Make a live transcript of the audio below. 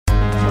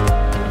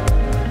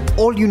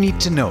All You Need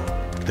to Know,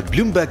 the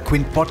Bloomberg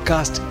Quint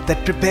podcast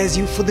that prepares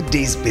you for the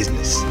day's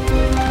business.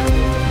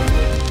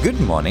 Good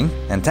morning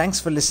and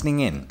thanks for listening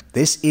in.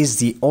 This is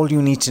the All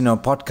You Need to Know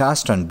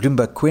podcast on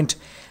Bloomberg Quint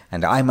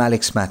and I'm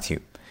Alex Matthew.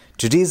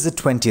 Today is the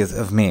 20th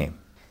of May.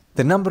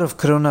 The number of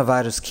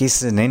coronavirus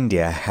cases in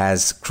India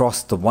has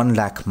crossed the 1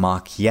 lakh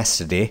mark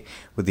yesterday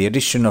with the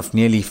addition of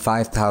nearly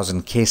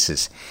 5,000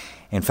 cases.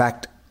 In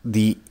fact,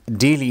 the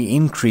daily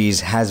increase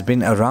has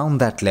been around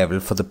that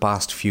level for the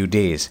past few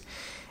days.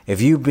 If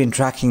you've been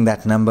tracking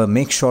that number,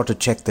 make sure to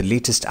check the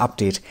latest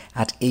update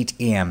at 8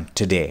 a.m.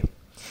 today.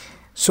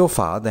 So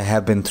far, there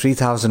have been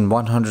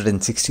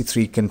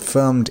 3,163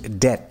 confirmed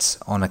deaths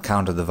on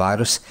account of the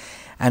virus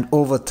and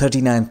over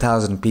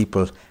 39,000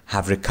 people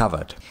have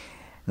recovered.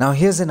 Now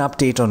here's an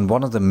update on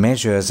one of the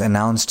measures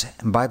announced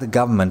by the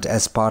government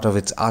as part of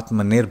its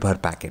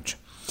Atmanirbhar package.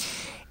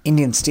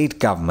 Indian state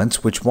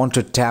governments, which want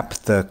to tap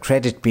the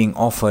credit being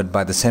offered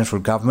by the central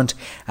government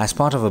as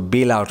part of a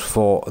bailout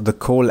for the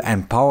coal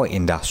and power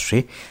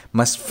industry,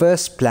 must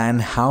first plan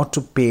how to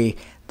pay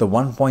the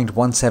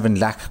 1.17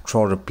 lakh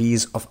crore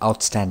rupees of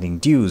outstanding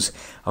dues,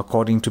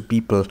 according to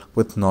people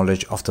with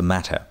knowledge of the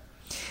matter.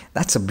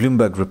 That's a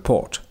Bloomberg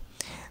report.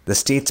 The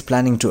states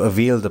planning to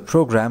avail the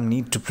program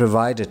need to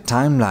provide a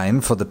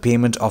timeline for the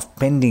payment of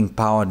pending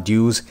power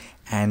dues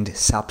and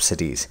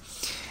subsidies.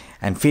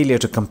 And failure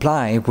to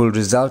comply will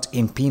result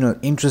in penal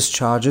interest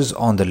charges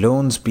on the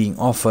loans being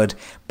offered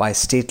by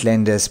state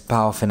lenders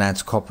Power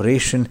Finance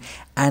Corporation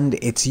and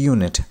its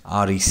unit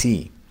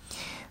REC.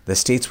 The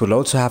states will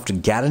also have to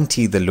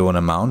guarantee the loan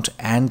amount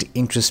and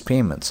interest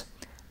payments.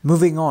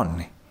 Moving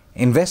on.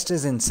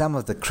 Investors in some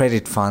of the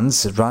credit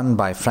funds run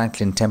by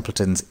Franklin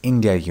Templeton's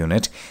India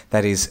unit,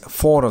 that is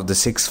 4 of the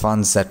 6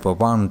 funds that were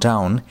wound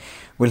down,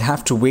 will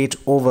have to wait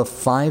over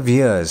 5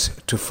 years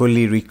to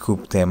fully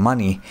recoup their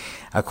money,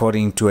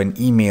 according to an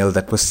email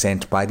that was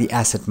sent by the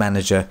asset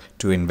manager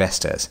to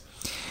investors.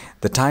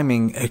 The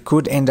timing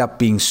could end up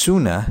being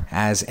sooner,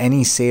 as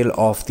any sale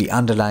of the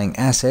underlying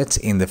assets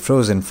in the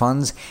frozen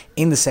funds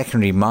in the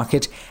secondary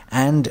market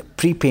and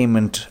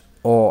prepayment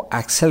or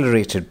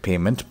accelerated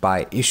payment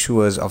by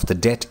issuers of the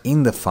debt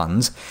in the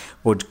funds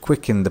would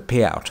quicken the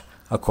payout,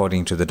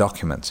 according to the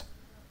documents.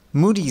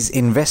 Moody's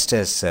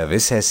Investors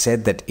Service has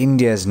said that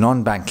India's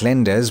non-bank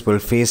lenders will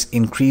face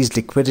increased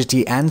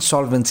liquidity and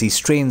solvency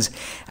strains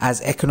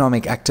as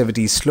economic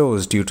activity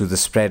slows due to the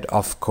spread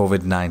of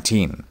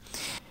COVID-19.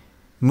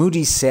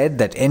 Moody's said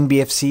that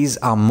NBFCs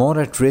are more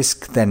at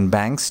risk than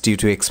banks due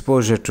to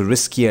exposure to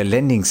riskier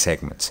lending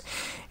segments.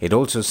 It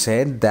also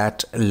said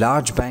that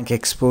large bank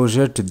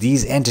exposure to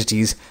these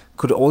entities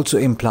could also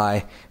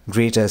imply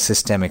greater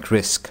systemic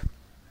risk.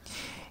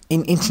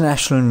 In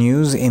international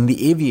news in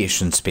the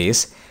aviation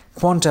space,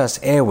 Qantas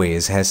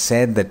Airways has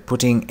said that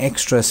putting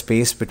extra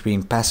space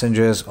between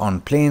passengers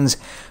on planes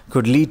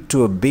could lead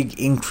to a big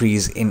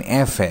increase in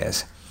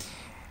airfares.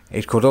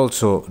 It could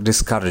also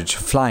discourage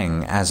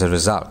flying as a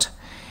result.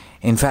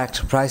 In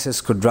fact,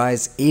 prices could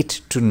rise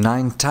 8 to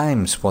 9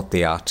 times what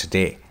they are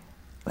today.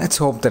 Let's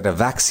hope that a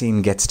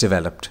vaccine gets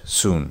developed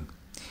soon.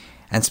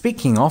 And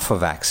speaking of a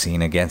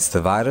vaccine against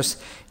the virus,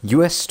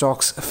 US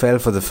stocks fell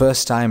for the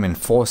first time in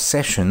 4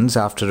 sessions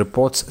after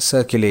reports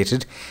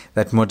circulated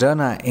that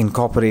Moderna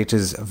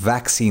Incorporated's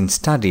vaccine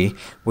study,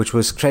 which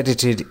was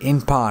credited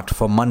in part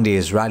for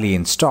Monday's rally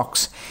in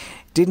stocks,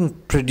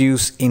 didn't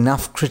produce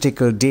enough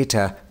critical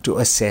data to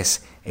assess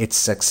its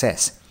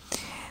success.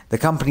 The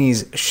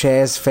company's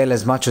shares fell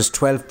as much as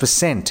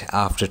 12%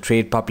 after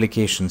trade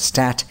publication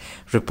STAT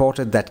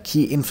reported that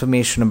key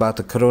information about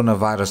the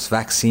coronavirus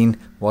vaccine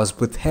was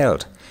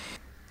withheld.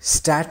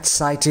 STAT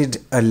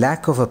cited a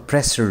lack of a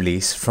press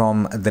release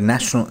from the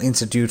National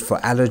Institute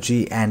for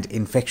Allergy and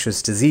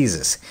Infectious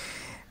Diseases,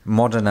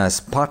 Moderna's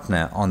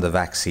partner on the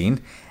vaccine,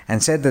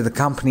 and said that the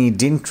company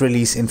didn't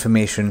release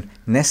information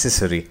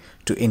necessary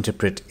to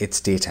interpret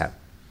its data.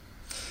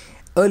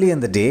 Early in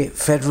the day,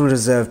 Federal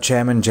Reserve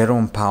Chairman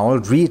Jerome Powell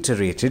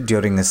reiterated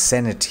during a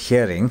Senate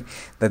hearing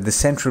that the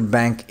central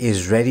bank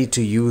is ready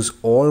to use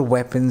all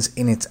weapons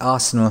in its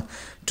arsenal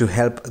to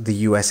help the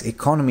US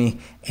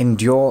economy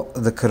endure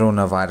the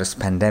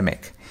coronavirus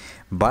pandemic.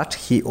 But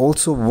he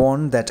also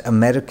warned that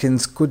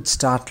Americans could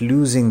start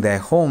losing their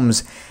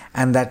homes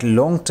and that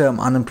long-term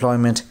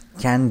unemployment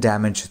can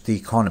damage the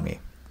economy.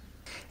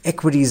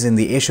 Equities in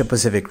the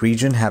Asia-Pacific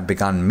region have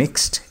begun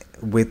mixed,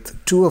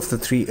 with 2 of the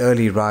 3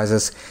 early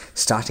risers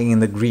starting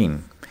in the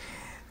green.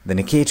 The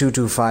Nikkei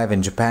 225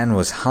 in Japan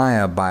was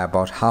higher by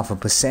about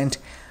 0.5%,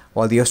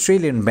 while the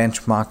Australian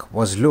benchmark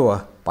was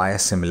lower by a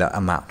similar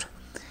amount.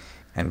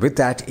 And with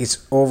that,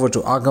 it's over to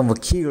Agam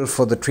Vakil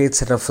for the trade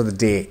setup for the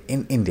day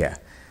in India.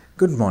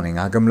 Good morning,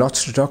 Agam.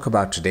 Lots to talk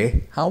about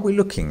today. How are we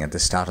looking at the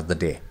start of the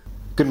day?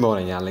 Good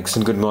morning, Alex,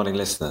 and good morning,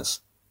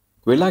 listeners.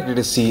 We're likely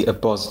to see a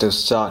positive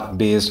start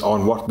based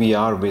on what we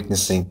are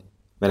witnessing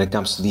when it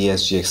comes to the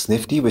SGX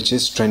Nifty, which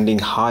is trending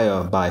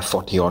higher by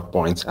 40-odd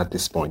points at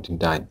this point in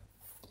time.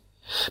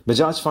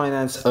 Bajaj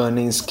Finance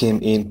earnings came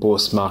in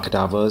post-market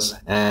hours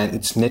and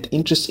its net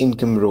interest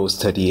income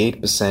rose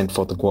 38%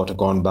 for the quarter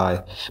gone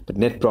by, but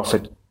net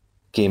profit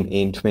came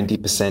in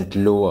 20%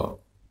 lower.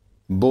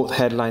 Both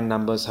headline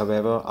numbers,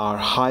 however, are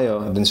higher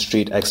than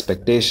street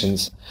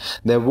expectations.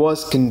 There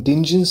was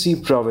contingency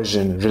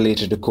provision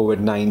related to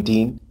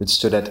COVID-19, which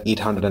stood at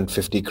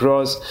 850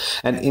 crores,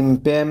 and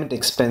impairment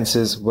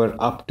expenses were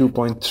up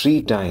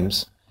 2.3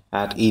 times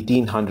at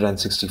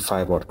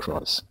 1,865 odd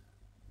crores.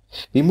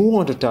 We move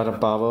on to Tata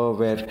Power,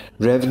 where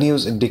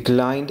revenues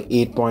declined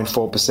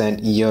 8.4%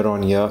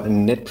 year-on-year,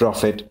 and net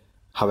profit,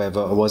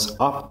 however, was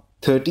up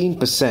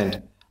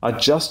 13%,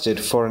 adjusted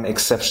for an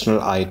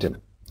exceptional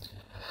item.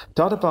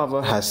 Tata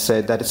Power has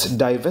said that its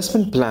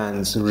divestment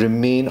plans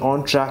remain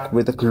on track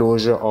with the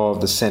closure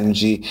of the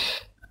Cenergy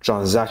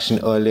transaction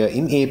earlier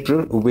in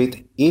April, with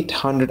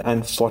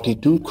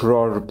 842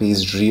 crore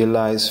rupees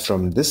realized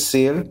from this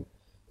sale,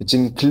 which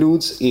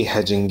includes a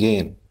hedging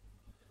gain.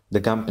 The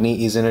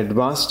company is in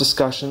advanced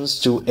discussions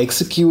to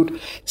execute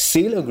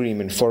sale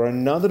agreement for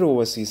another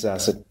overseas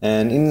asset,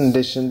 and in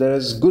addition, there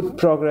is good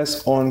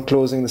progress on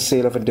closing the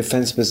sale of a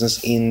defense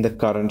business in the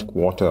current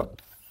quarter.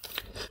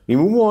 We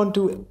move on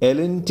to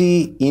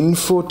L&T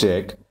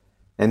Infotech,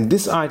 and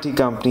this IT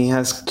company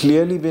has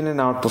clearly been an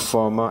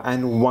outperformer,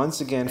 and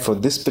once again for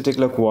this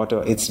particular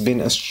quarter it's been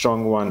a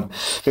strong one,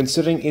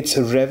 considering its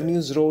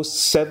revenues rose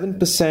 7%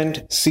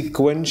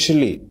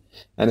 sequentially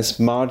and its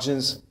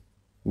margins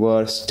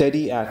were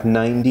steady at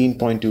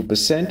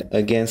 19.2%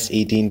 against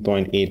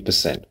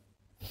 18.8%.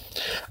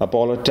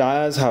 Apollo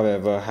Tyres,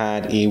 however,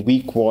 had a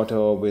weak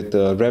quarter with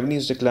the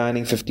revenues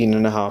declining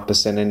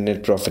 15.5% and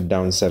net profit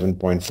down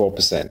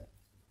 7.4%.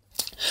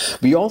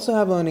 We also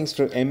have earnings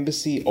for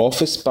Embassy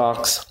Office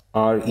Parks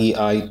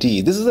REIT.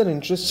 This is an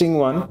interesting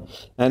one,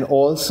 and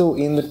also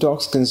in the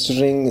talks,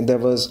 considering there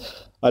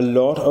was a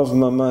lot of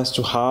murmur as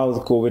to how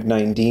the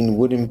COVID-19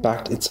 would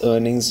impact its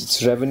earnings.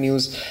 Its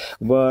revenues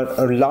were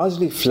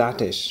largely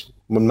flattish,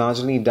 but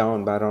marginally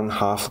down by around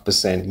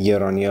 0.5%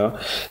 year-on-year.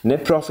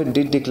 Net profit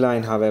did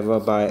decline, however,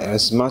 by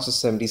as much as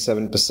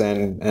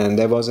 77%, and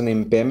there was an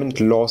impairment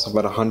loss of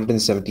about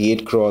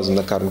 178 crores in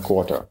the current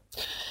quarter.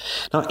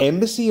 Now,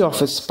 Embassy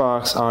Office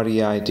Parks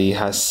REIT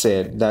has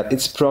said that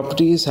its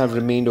properties have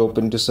remained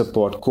open to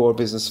support core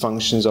business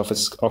functions of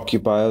its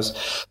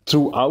occupiers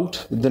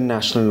throughout the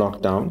national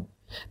lockdown,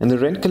 and the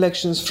rent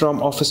collections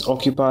from office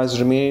occupiers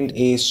remained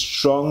a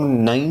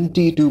strong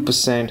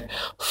 92%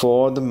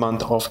 for the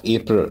month of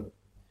April.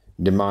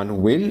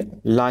 Demand will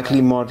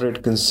likely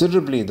moderate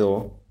considerably,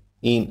 though,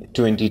 in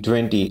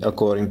 2020,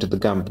 according to the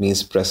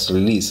company's press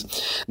release.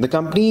 The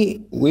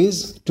company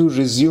is to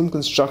resume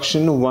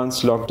construction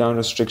once lockdown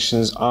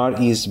restrictions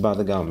are eased by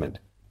the government.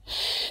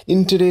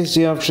 In today's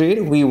day of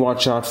trade, we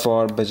watch out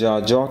for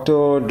Bajaj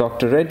Auto,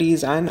 Dr.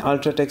 Reddy's and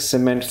Ultratech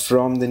Cement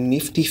from the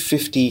Nifty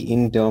 50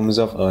 in terms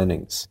of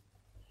earnings.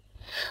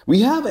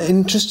 We have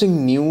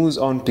interesting news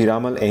on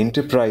Piramal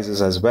Enterprises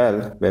as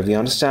well, where we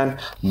understand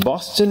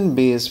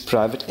Boston-based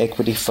private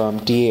equity firm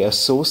TA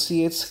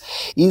Associates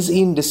is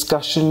in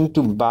discussion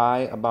to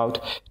buy about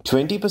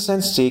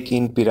 20% stake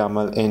in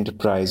Piramal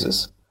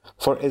Enterprises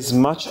for as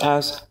much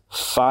as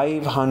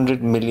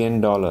 $500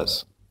 million.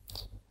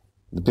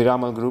 The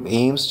Piramal Group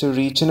aims to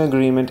reach an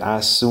agreement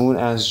as soon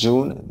as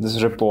June. This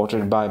is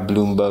reported by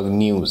Bloomberg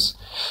News.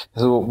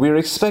 So we're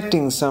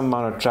expecting some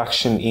amount of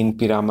traction in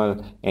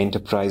Piramal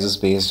Enterprises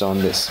based on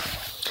this.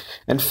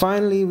 And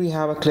finally, we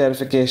have a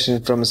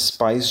clarification from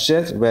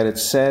SpiceJet, where it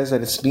says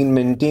that it's been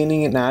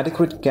maintaining an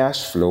adequate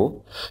cash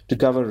flow to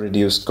cover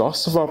reduced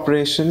costs of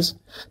operations.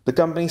 The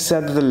company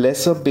said that the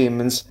lesser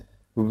payments,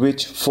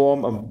 which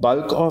form a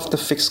bulk of the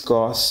fixed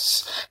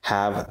costs,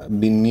 have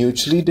been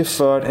mutually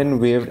deferred and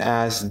waived,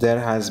 as there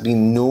has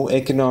been no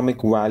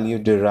economic value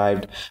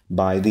derived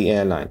by the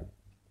airline.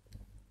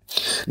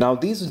 Now,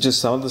 these are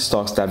just some of the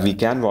stocks that we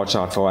can watch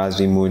out for as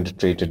we move into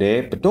trade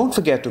today, but don't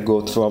forget to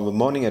go through our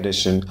morning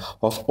edition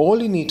of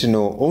All You Need to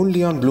Know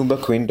only on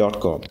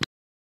BloombergQuint.com.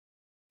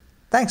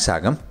 Thanks,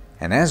 Agam,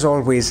 and as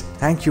always,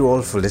 thank you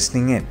all for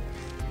listening in.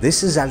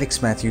 This is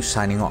Alex Matthews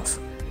signing off.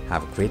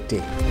 Have a great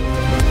day.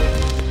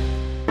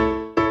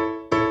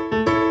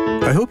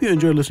 I hope you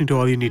enjoyed listening to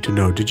All You Need to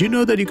Know. Did you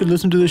know that you could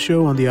listen to the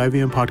show on the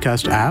IVM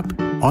Podcast app?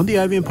 On the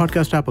IVM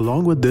Podcast app,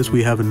 along with this,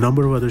 we have a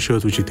number of other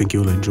shows which you think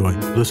you'll enjoy.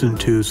 Listen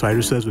to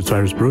Cyrus Says with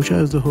Cyrus Brocha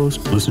as the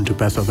host. Listen to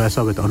Paisa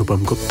Vaisa with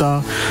Anupam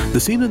Gupta. The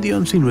Scene and the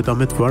Unseen with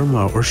Amit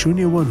Verma, or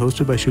Shunya One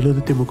hosted by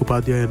Shiladitya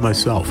Mukhopadhyay and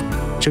myself.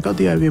 Check out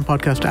the IVM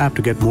Podcast app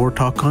to get more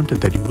talk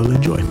content that you will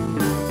enjoy.